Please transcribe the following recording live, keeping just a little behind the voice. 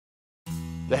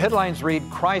The headlines read,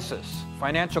 crisis,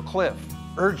 financial cliff,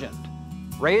 urgent,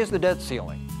 raise the debt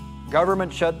ceiling,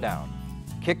 government shutdown,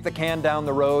 kick the can down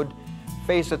the road,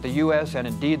 face it, the U.S. and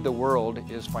indeed the world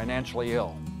is financially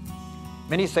ill.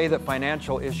 Many say that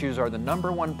financial issues are the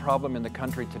 #1 problem in the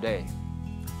country today.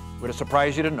 Would it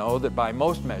surprise you to know that by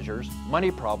most measures,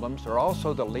 money problems are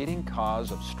also the leading cause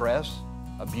of stress,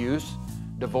 abuse,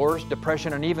 divorce,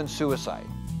 depression, and even suicide.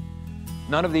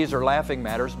 None of these are laughing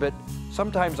matters, but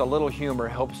sometimes a little humor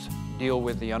helps deal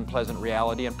with the unpleasant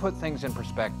reality and put things in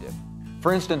perspective.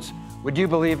 For instance, would you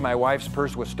believe my wife's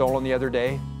purse was stolen the other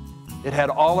day? It had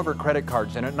all of her credit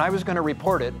cards in it, and I was going to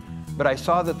report it, but I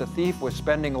saw that the thief was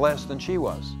spending less than she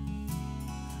was.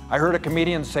 I heard a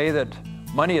comedian say that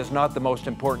money is not the most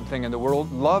important thing in the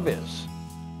world, love is.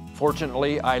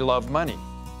 Fortunately, I love money.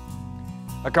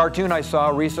 A cartoon I saw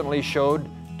recently showed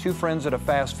two friends at a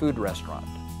fast food restaurant.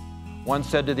 One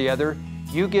said to the other,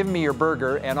 "You give me your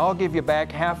burger and I'll give you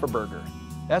back half a burger.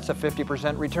 That's a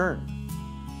 50% return."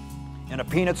 In a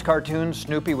Peanuts cartoon,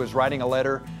 Snoopy was writing a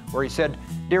letter where he said,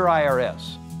 "Dear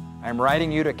IRS, I'm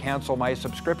writing you to cancel my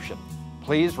subscription.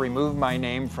 Please remove my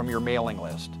name from your mailing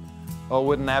list." Oh,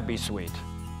 wouldn't that be sweet?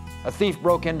 A thief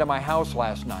broke into my house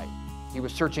last night. He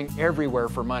was searching everywhere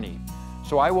for money,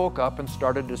 so I woke up and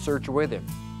started to search with him.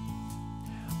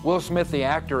 Will Smith, the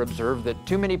actor, observed that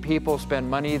too many people spend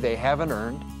money they haven't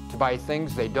earned to buy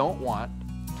things they don't want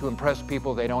to impress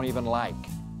people they don't even like.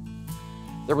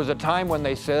 There was a time when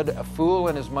they said a fool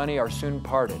and his money are soon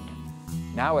parted.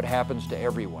 Now it happens to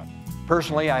everyone.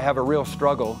 Personally, I have a real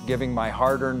struggle giving my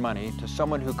hard-earned money to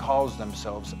someone who calls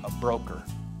themselves a broker.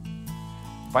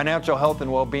 Financial health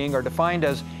and well-being are defined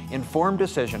as informed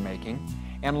decision-making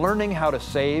and learning how to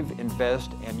save,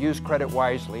 invest, and use credit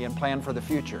wisely and plan for the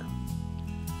future.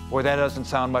 Boy, that doesn't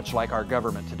sound much like our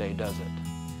government today, does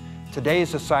it? Today's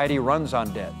society runs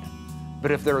on debt,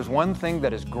 but if there is one thing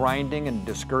that is grinding and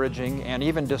discouraging and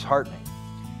even disheartening,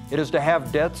 it is to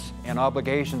have debts and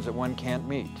obligations that one can't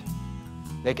meet.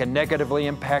 They can negatively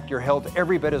impact your health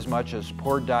every bit as much as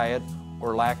poor diet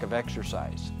or lack of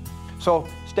exercise. So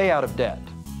stay out of debt.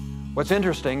 What's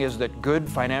interesting is that good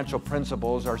financial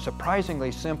principles are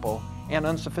surprisingly simple and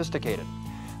unsophisticated.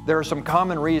 There are some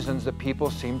common reasons that people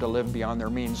seem to live beyond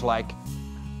their means, like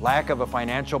lack of a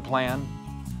financial plan,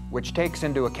 which takes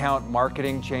into account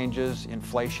marketing changes,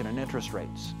 inflation, and interest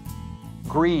rates,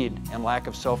 greed and lack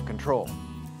of self-control,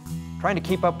 trying to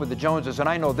keep up with the Joneses, and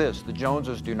I know this, the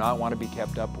Joneses do not want to be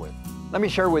kept up with. Let me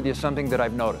share with you something that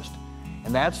I've noticed,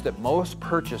 and that's that most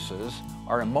purchases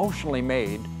are emotionally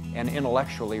made and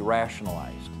intellectually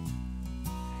rationalized.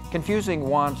 Confusing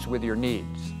wants with your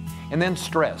needs. And then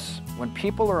stress. When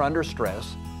people are under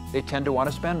stress, they tend to want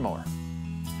to spend more.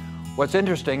 What's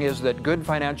interesting is that good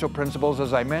financial principles,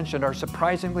 as I mentioned, are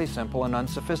surprisingly simple and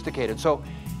unsophisticated. So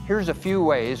here's a few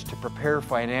ways to prepare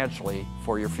financially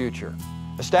for your future.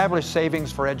 Establish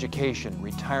savings for education,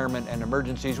 retirement, and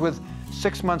emergencies with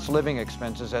 6 months living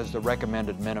expenses as the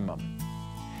recommended minimum.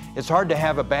 It's hard to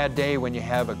have a bad day when you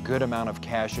have a good amount of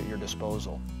cash at your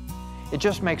disposal. It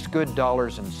just makes good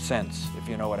dollars and cents, if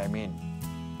you know what I mean.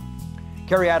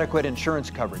 Carry adequate insurance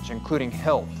coverage, including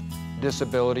health,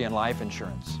 disability, and life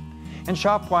insurance. And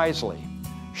shop wisely.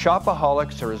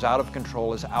 Shopaholics are as out of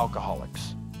control as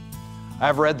alcoholics.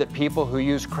 I've read that people who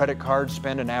use credit cards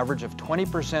spend an average of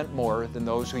 20% more than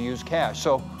those who use cash.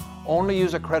 So only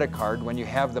use a credit card when you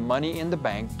have the money in the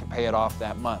bank to pay it off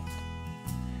that month.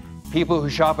 People who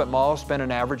shop at malls spend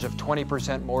an average of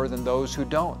 20% more than those who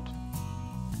don't.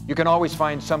 You can always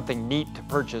find something neat to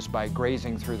purchase by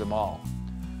grazing through the mall.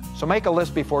 So make a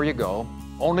list before you go,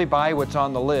 only buy what's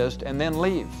on the list, and then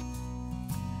leave.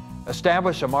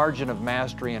 Establish a margin of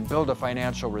mastery and build a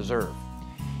financial reserve.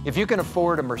 If you can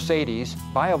afford a Mercedes,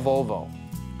 buy a Volvo.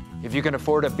 If you can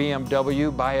afford a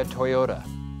BMW, buy a Toyota.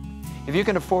 If you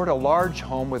can afford a large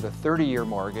home with a 30-year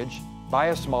mortgage, buy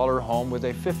a smaller home with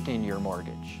a 15-year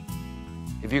mortgage.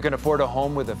 If you can afford a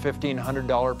home with a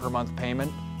 $1,500 per month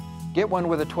payment, get one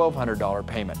with a $1,200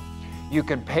 payment. You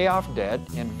can pay off debt,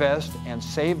 invest, and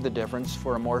save the difference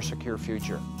for a more secure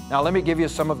future. Now let me give you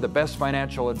some of the best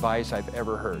financial advice I've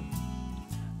ever heard.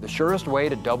 The surest way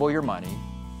to double your money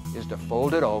is to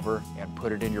fold it over and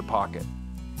put it in your pocket.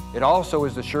 It also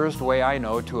is the surest way I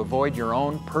know to avoid your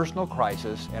own personal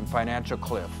crisis and financial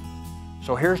cliff.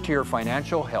 So here's to your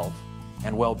financial health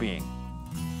and well-being.